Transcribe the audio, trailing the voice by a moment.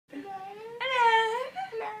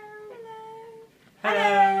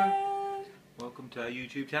to our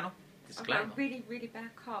YouTube channel. Disclaimer. I've got a really, really bad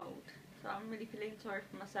cold, so I'm really feeling sorry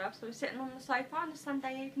for myself. So we're sitting on the sofa on a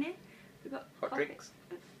Sunday evening. We've got hot coffee. drinks.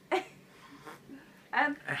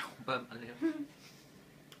 Ow, burnt my lip.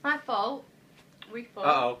 My fault. We thought.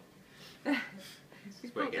 Uh-oh. We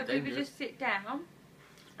thought that we would just sit down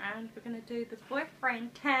and we're going to do the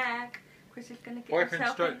boyfriend tag. Chris is going to get Boyfriend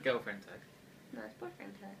himself stroke in. girlfriend tag. No, it's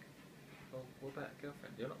boyfriend tag. Well, what about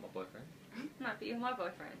girlfriend? You're not my boyfriend. No, but you're my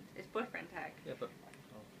boyfriend. It's boyfriend tag. Yeah, but...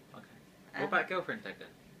 Oh, okay. What about girlfriend tag then?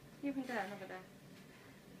 You can do that another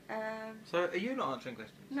day. So, are you not answering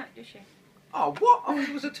questions? No, just you. Oh, what? I thought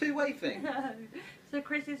it was a two-way thing. No. So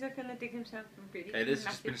Chris is going to dig himself a really Okay, this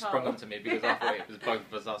has just been massive sprung hole. onto me because I thought it was both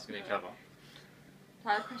of us asking each other. So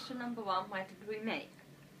question number 1, where did we meet?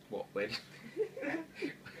 What? Where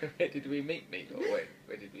did we meet? Or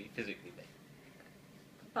where did we physically meet?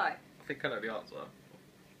 Both. I think I know the answer.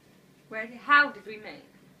 How did we meet?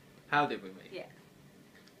 How did we meet? Yeah.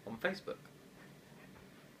 On Facebook.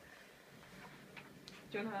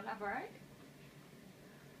 Do you want to elaborate?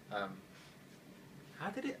 How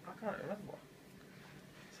did it? I can't remember.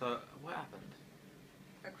 So, what happened?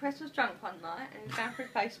 Chris was drunk one night and he was going through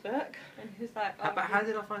Facebook and he was like, oh, But how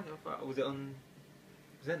did I find your phone? Was it on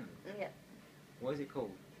Zen? Yeah. What is it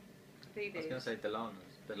called? Voodoo's. I was going to say Delano's.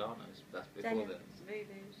 Delano's. That's before then.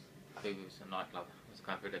 Voodoo's. Voodoo's a nightclub. I was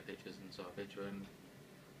going through their pictures and saw a picture and...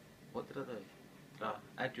 What did I do? Did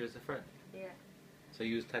I add you as a friend? Yeah. So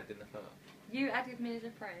you was tagged in the photo? You added me as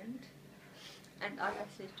a friend and I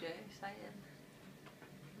messaged you saying,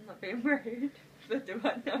 I'm not being rude, but do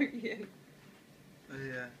I know you?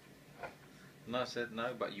 Yeah. And I said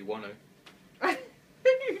no, but you want to.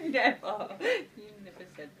 You never. You never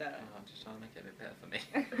said that. Oh, I'm just trying to make it a bit better for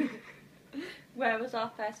me. Where was our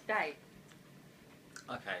first date?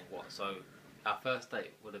 Okay, what? So our first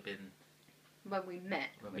date would have been When we met.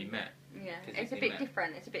 when we met. Yeah, it's a Physically bit met.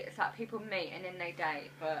 different. It's like people meet and then they date,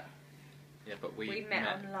 but Yeah, but we met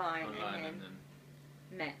online and then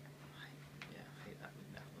met. Yeah, I hate that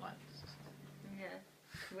we met online. It's just-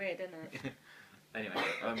 Yeah, weird, isn't it? Anyway,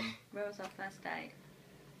 Where was our first date?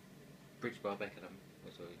 Bridge Bar Beckenham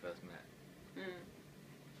was where we first met. Mm.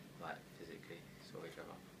 Like physically saw each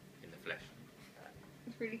other in the flesh.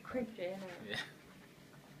 It's really cringy, isn't it? Yeah.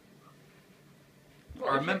 What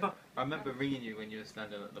I was remember ringing you when you were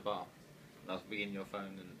standing at the bar. And I was ringing your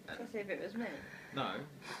phone and To see if it was me. no,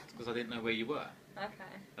 it's because I didn't know where you were.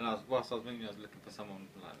 Okay. And whilst I was ringing, I was looking for someone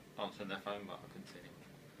like answering their phone, but I couldn't see anyone.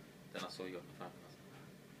 Then I saw you on the phone. And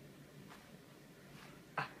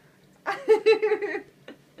I was like,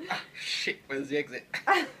 shit, where's the exit?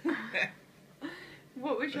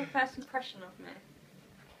 What was your first impression of me?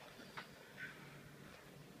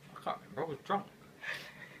 I can't remember. I was drunk.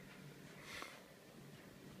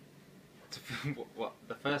 What?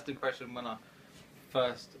 The first impression when I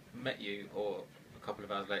first met you, or a couple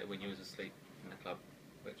of hours later when you was asleep in the club?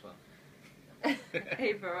 Which one?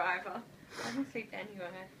 Either or either. I can sleep anywhere.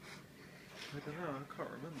 I don't know. I can't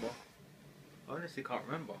remember. I honestly can't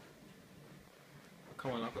remember.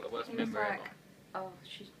 Come on, I've got the worst He was memory like, ever. oh,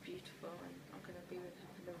 she's beautiful and I'm going to be with her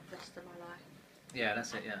for the rest of my life. Yeah,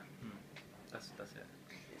 that's it. Yeah, that's it.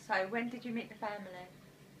 So, when did you meet the family?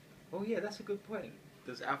 Oh yeah, that's a good point.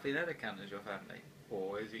 Does Alfie ever count as your family,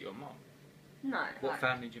 or is it your mum? No. What like,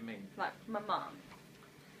 family do you mean? Like my mum.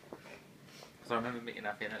 Because I remember meeting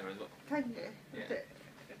Alfie and Ella as well. Can you? Yeah.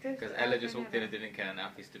 Because Ella just walked in and didn't care, and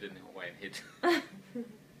Alfie stood in the hallway and hid.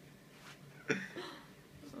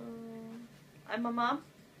 And my mum?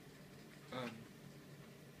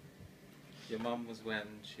 Your mum was when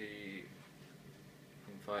she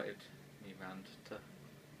invited me round to,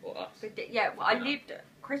 or us. Yeah, well, I dinner. lived.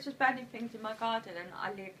 Chris was burning things in my garden, and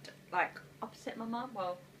I lived like opposite my mum.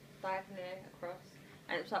 Well, diagonally across,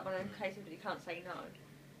 and it was like one of those cases where you can't say no.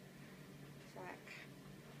 It's like,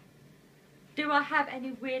 do I have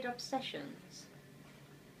any weird obsessions?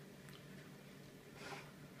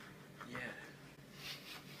 Yeah.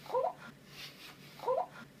 Oh. Oh.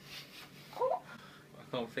 Oh.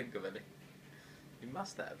 I can't think of any. You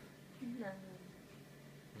must have. No.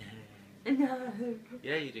 No.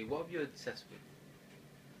 Yeah, you do. What have you obsessed with?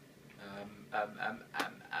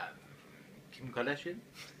 Kim Kardashian?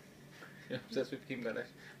 You're obsessed with Kim Kardashian?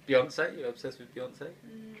 Beyonce? You're obsessed with Beyonce?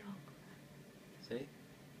 See?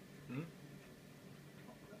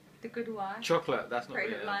 The Good Wife. Chocolate, that's not Pretty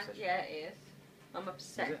really an Little Lies. obsession. Yeah, it is. I'm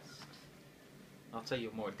obsessed. I'll say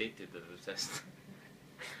you're more addicted than obsessed.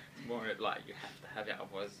 It's more like you have to have it,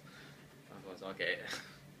 otherwise I'll get it.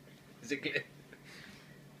 Is it clear?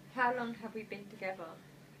 How long have we been together?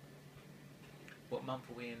 What month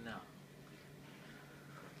are we in now?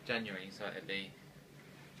 January, so it'd be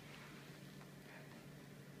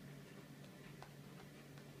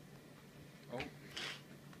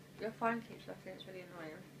Your phone keeps looking, it's really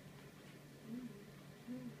annoying.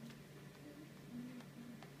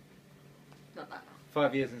 Not that long.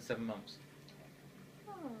 5 years and 7 months.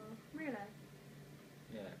 Oh, really?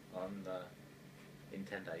 Yeah, on in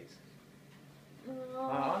 10 days. Oh. Oh,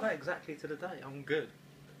 I know exactly to the day. I'm good.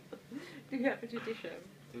 Do you have a tradition?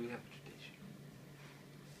 Do we have a tradition?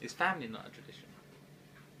 Is family not a tradition?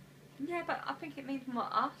 Yeah, but I think it means more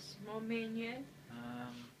us, more me and you.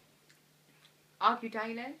 Um, Argue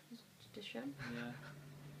daily is a tradition. yeah.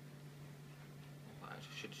 Well,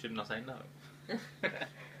 shouldn't I say no?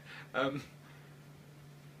 I'm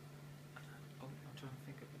trying to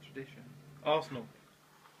think of a tradition. Arsenal.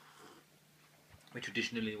 We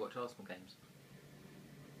traditionally watch Arsenal games.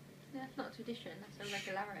 Yeah, it's not a tradition, that's a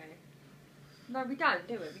regularity. No, we don't,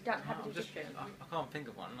 do we? We don't have a tradition. I can't think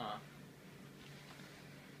of one, no.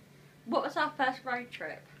 What was our first road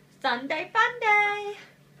trip? Sunday Funday!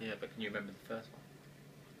 Yeah, but can you remember the first one?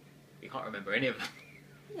 You can't remember any of them.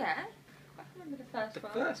 Yeah, I can remember the first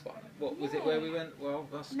one. The first one? What, was it where we went, well,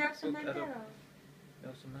 us... Nelson Mandela.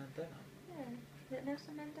 Nelson Mandela? Yeah, is it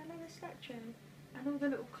Nelson Mandela, the statue? And all the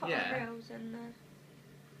little cotton reels and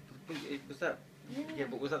Was that... Yeah. Yeah,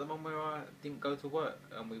 but was that the one where I didn't go to work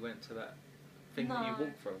and we went to that thing that you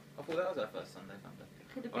walked through? I thought that was our first Sunday Funday.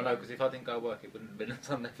 Could have Oh been. no, because if I didn't go to work it wouldn't have been a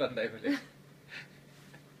Sunday Funday, would it?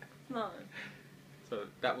 No. So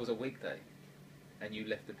that was a weekday and you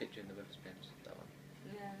left the picture in the river spins, that one.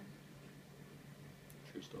 Yeah.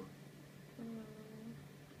 True story.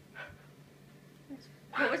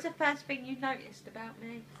 What was the first thing you noticed about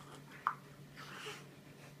me?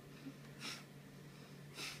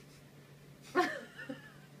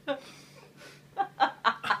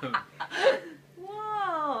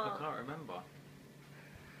 I can't remember.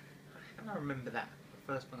 I can't remember that.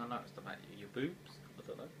 The first thing I noticed about you, your boobs. I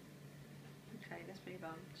don't know. Okay, let's move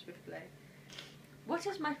on swiftly. What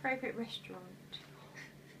is my favourite restaurant?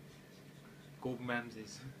 Gordon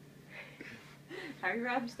Ramsay's. Harry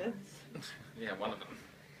Ramsden's. Yeah, one of them.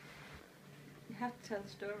 You have to tell the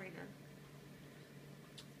story now.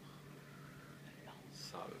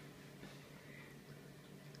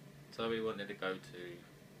 So we wanted to go to...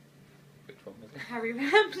 Which one was it? Harry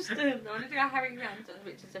Ramsden. I wanted to go to Harry Ramsden's,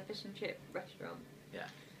 which is a fish and chip restaurant. Yeah.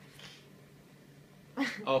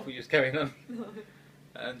 Oh, I thought you was carrying on. No.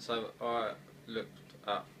 And so I looked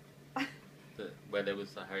up where there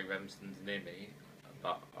was the Harry Ramsden's near me,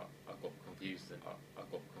 but I got confused and I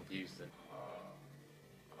got confused and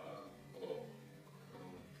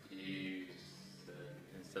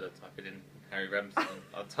instead of typing in Harry Ramsden,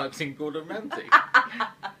 I typed in Gordon Ramsay.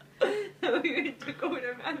 We went to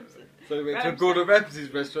Gordon Ramsay. So we went to Gordon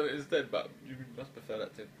Ramsay's restaurant instead, but you must prefer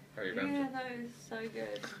that to Harry Ramsay. Yeah, no, it's so good.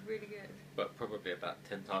 It's really good. But probably about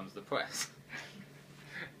 10 times the price.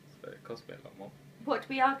 So it cost me a lot more. What do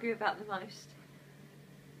we argue about the most?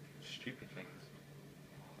 Stupid things.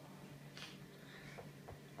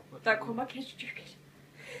 Don't call my kids stupid.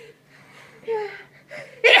 Yeah,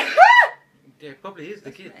 it probably is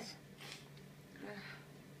the kids. Yeah.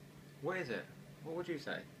 What is it? What would you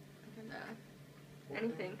say? I don't know.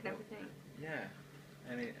 Anything and everything. Yeah.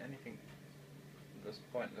 Anything that's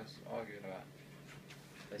pointless arguing about.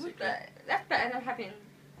 Basically. That's better than having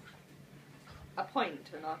a point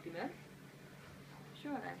to an argument.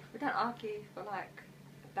 Surely. We don't argue for like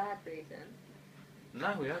a bad reason.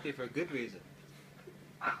 No, we argue for a good reason.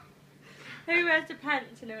 Who wears the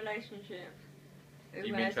pants in a relationship? Who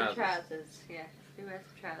You wears mean the trousers? trousers? Yeah. Who wears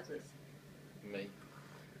the trousers? Me.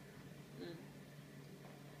 Mm.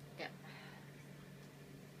 Yeah.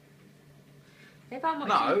 If I'm No,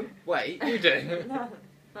 watching... wait, you do.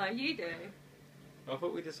 No, you do. I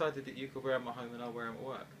thought we decided that you could wear them at home and I'll wear them at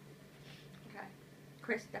work. Okay.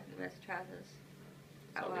 Chris definitely wears the trousers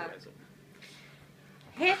at So we work. wear them.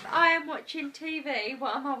 If I am watching TV,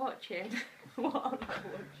 what am I watching? What am I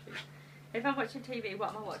watching? If I'm watching TV, what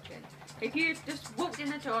am I watching? If you just walked in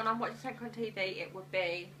the door and I'm watching something on TV, it would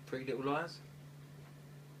be... Pretty Little Liars?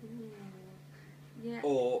 Ooh. Yeah.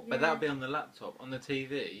 Or, but yeah. that would be on the laptop. On the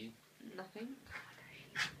TV, Nothing.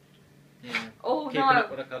 yeah. Oh, Keeping no. Up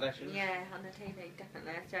with the Kardashians? Yeah, on the TV,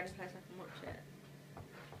 definitely. That's the only place I can watch it.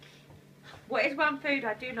 What is one food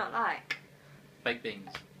I do not like? Baked beans.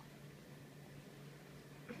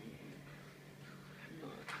 No,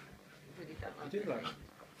 I really don't like You do it. like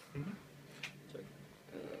Mm-hmm.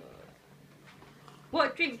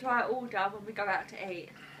 What drink do I order when we go out to eat?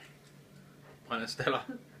 Pint of Stella.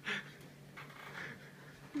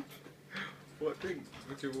 What drink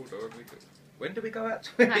would you order when we go? When do we go out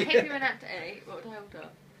to No, eat? if we went out to eat, what would I order?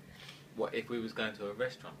 What if we was going to a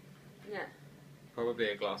restaurant? Yeah. Probably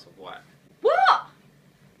a glass of white. What?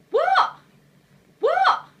 What?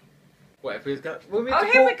 What? What if we go? Well, Oh,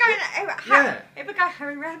 here we're going. Yeah. Here we go,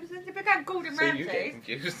 Harry Ramsden's. Here we go, Gordon So you get Ramsay's.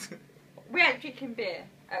 confused. We ain't drinking beer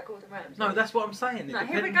at Gordon Ramsay's. No, that's what I'm saying. No,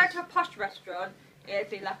 here we go to a posh restaurant. It'd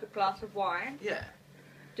be like a glass of wine. Yeah.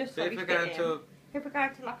 Just So so if we we're fit going in. to If we're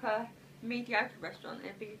going to like a mediocre restaurant,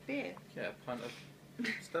 it'd be beer. a pint of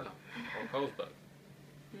Stella or Carlsberg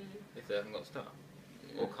if they haven't got Stella,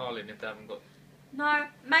 or Carlin if they haven't got. No,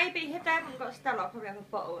 maybe if they haven't got Stella, I'll probably have a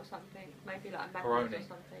bottle or something. Maybe like a Magnum or Peroni.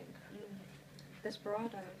 something.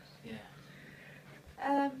 Desperados.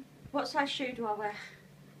 Yeah. What size shoe do I wear?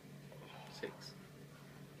 6.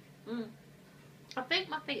 I think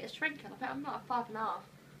my feet are shrinking. I think I'm not a 5.5.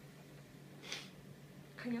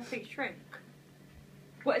 Can your feet shrink?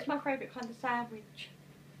 What is my favourite kind of sandwich?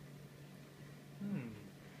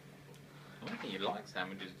 I don't think you like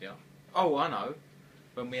sandwiches, do you? Oh, I know.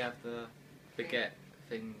 When we have the baguette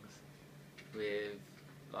things with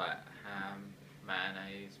like ham,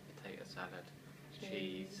 mayonnaise, potato salad,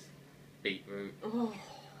 cheese, beetroot. Oh,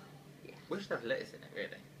 yeah. We should have lettuce in it,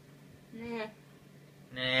 really. Nah.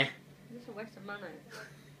 Nah. It's a waste of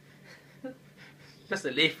money. Just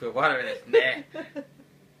a leaf with water in it. Nah.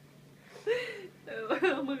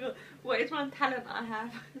 Oh my god. What is one talent I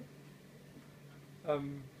have? I've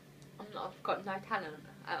got no talent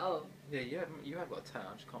at all. Yeah, you have got a talent.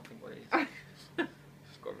 I just can't think what it is.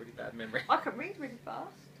 Just got a really bad memory. I can read really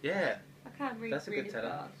fast. Yeah. I can read That's a really good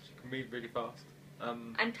talent. fast. She can read really fast.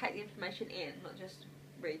 And take the information in, not just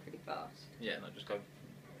read really fast. Yeah, not just go,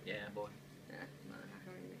 yeah, boy. Yeah, no, I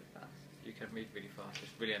can read really fast. You can read really fast.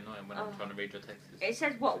 It's really annoying when Oh. I'm trying to read your texts. It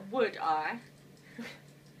says, what would I?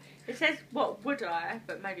 It says, what would I?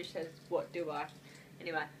 But maybe it says, what do I?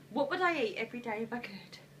 Anyway, what would I eat every day if I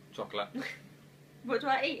could? Chocolate. What do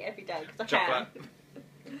I eat every day? Because I Chocolate.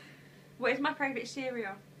 can. What is my favourite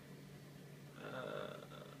cereal?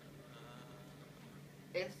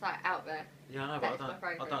 It's like out there. Yeah, I know, but That's my I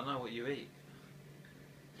favourite. don't know what you eat.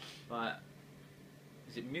 Like,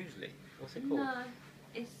 is it muesli? What's it called? No,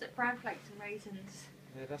 it's brown flakes and raisins.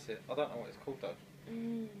 Yeah, that's it. I don't know what it's called though.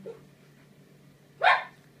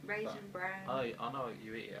 Raisin bran. I know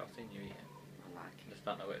you eat it. I've seen you eat it. I like I it. just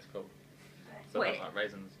don't know what it's called. So What I don't like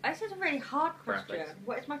raisins. This is a really hard Brown question. flakes.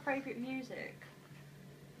 What is my favourite music?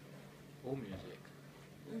 All music.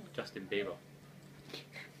 Justin Bieber.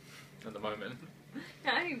 At the moment.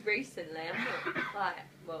 No, only recently. I'm not like,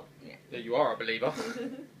 well, yeah. Yeah, you are a believer.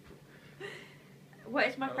 What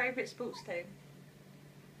is my favourite sports team?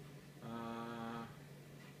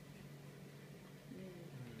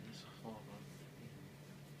 That's a hard one.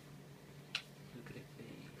 Who could it be?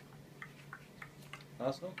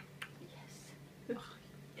 Arsenal? Yes.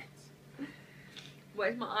 Yes. What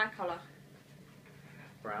is my eye colour?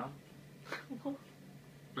 Brown?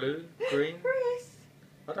 Blue? Green? Chris!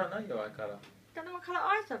 I don't know your eye colour. Don't know what colour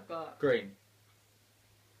eyes I've got. Green.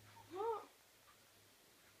 What?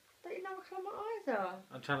 Don't you know what colour my eyes are?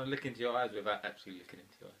 I'm trying to look into your eyes without actually looking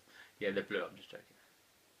into your eyes. Yeah, they're blue, I'm just joking.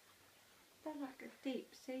 They're like a deep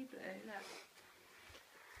sea blue, look.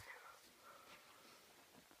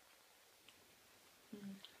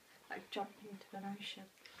 Like jumping into an ocean.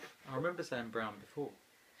 I remember saying brown before,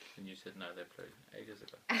 and you said no, they're blue, ages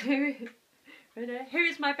ago. Who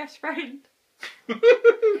is my best friend?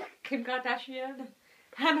 Kim Kardashian,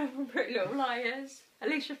 Hannah from Pretty Little Liars,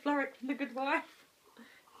 Alicia Florrick from The Good Wife.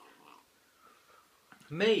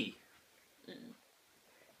 Me!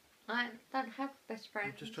 I don't have best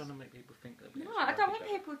friends. I'm just trying to make people think that we No, actually I like don't each want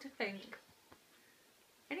other. people to think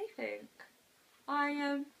anything.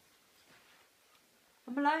 I'm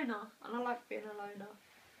a loner, and I like being a loner.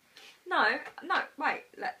 No, wait,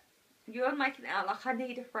 you're making it out like I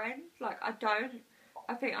need a friend. Like, I don't.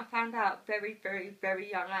 I think I found out very, very, very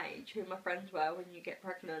young age who my friends were when you get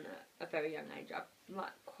pregnant at a very young age. I'm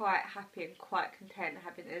like quite happy and quite content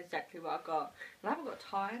having exactly what I've got. And I haven't got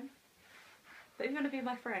time. But if you want to be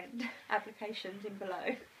my friend, applications in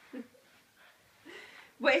below.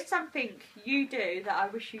 What is something you do that I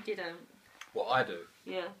wish you didn't? What I do?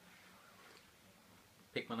 Yeah.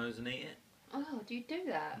 Pick my nose and eat it? Oh, do you do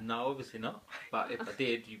that? No, obviously not. But if I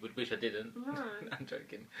did, you would wish I didn't. No. I'm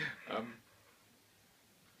joking.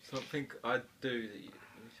 Something I do that you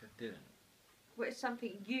wish I didn't. What is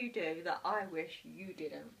something you do that I wish you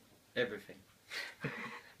didn't? Everything.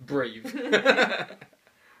 Breathe.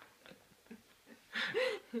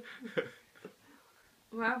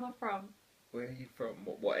 Where am I from? Where are you from?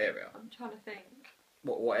 What area? I'm trying to think.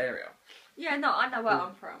 What area? Yeah, no, I know where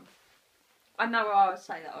I'm from. I know where I would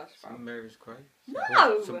say that I was St from. Mary's Cray?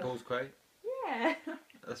 No! St Paul's Cray? Yeah.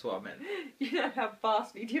 That's what I meant. You know how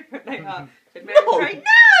vastly different they are. St No! Mary's Cray,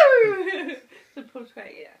 no! St Paul's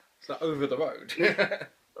Cray, yeah. It's like over the road.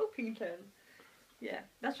 Oh, Orpington. Yeah,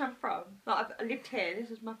 that's where I'm from. Like, I lived here. This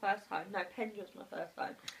was my first home. No, Penge was my first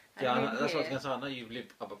home. And Yeah, then that's what I was here- going to say. I know you've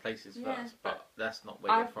lived other places Yeah, first, but that's not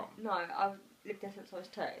where you're from. No, I've lived there since I was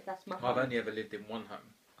 2. That's my home. I've only ever lived in one home.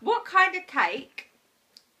 What kind of cake?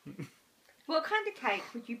 What kind of cake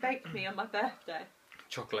would you bake me on my birthday?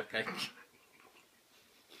 Chocolate cake.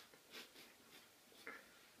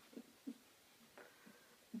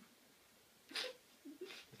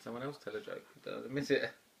 Did someone else tell a joke? Did I miss it?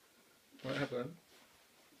 What happened?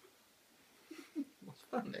 What's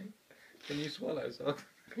funny? Can you swallow so?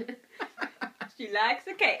 She likes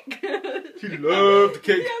the cake. She loved the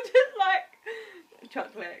cake. Yeah, just like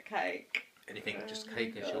chocolate cake. Anything, just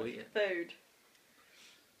cake and she'll eat it. Food.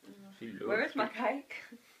 She loves Where is my cake.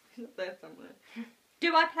 cake? It's up there somewhere.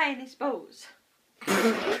 Do I play any sports? Do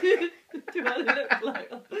I look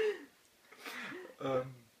like?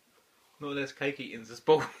 Not less cake eating's a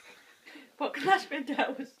sport. What Clash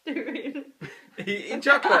Mandel was doing? Eating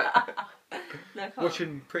chocolate. No, I can't.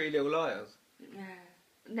 Watching Pretty Little Liars. Yeah.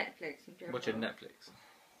 Netflix in general. Watching Netflix.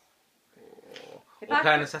 If Or I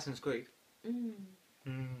playing could- Assassin's Creed. Mm.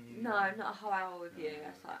 Mm. No, not a whole hour with you.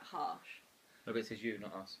 That's like harsh. No, but it says you,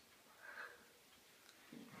 not us.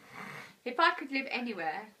 If I could live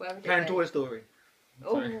anywhere, where would Playing it be? Toy Story.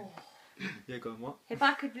 Sorry. Oh. Yeah, go on, what? If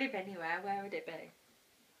I could live anywhere, where would it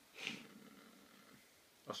be?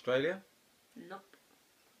 Australia? Nope.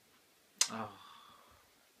 Oh.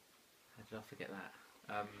 How did I forget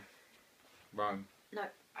that? Rome. No.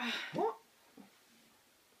 What?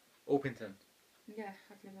 Orpington. Yeah,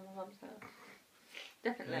 I'd live in my mum's house.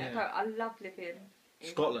 Definitely. Yeah. I love living in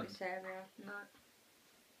Scotland. this area. No.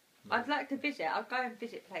 No. I'd like to visit. I'd go and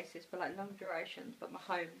visit places for like long durations, but my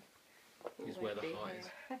home will Is where always the be heart here. is.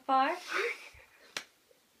 High five.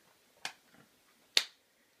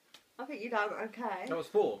 I think you done okay. That was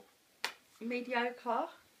 4. Mediocre.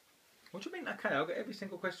 What do you mean, okay? I'll get every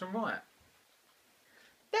single question right.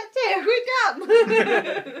 That's it,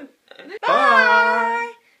 we're done.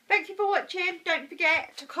 Bye. Thank you for watching. Don't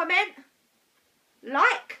forget to comment,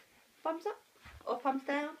 like, thumbs up or thumbs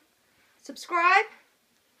down, subscribe,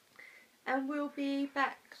 and we'll be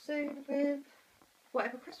back soon with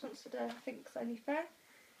whatever Chris wants to do. I think it's only fair.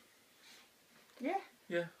 Yeah.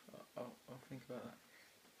 Yeah, I'll think about that.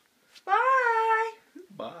 Bye.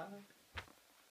 Bye.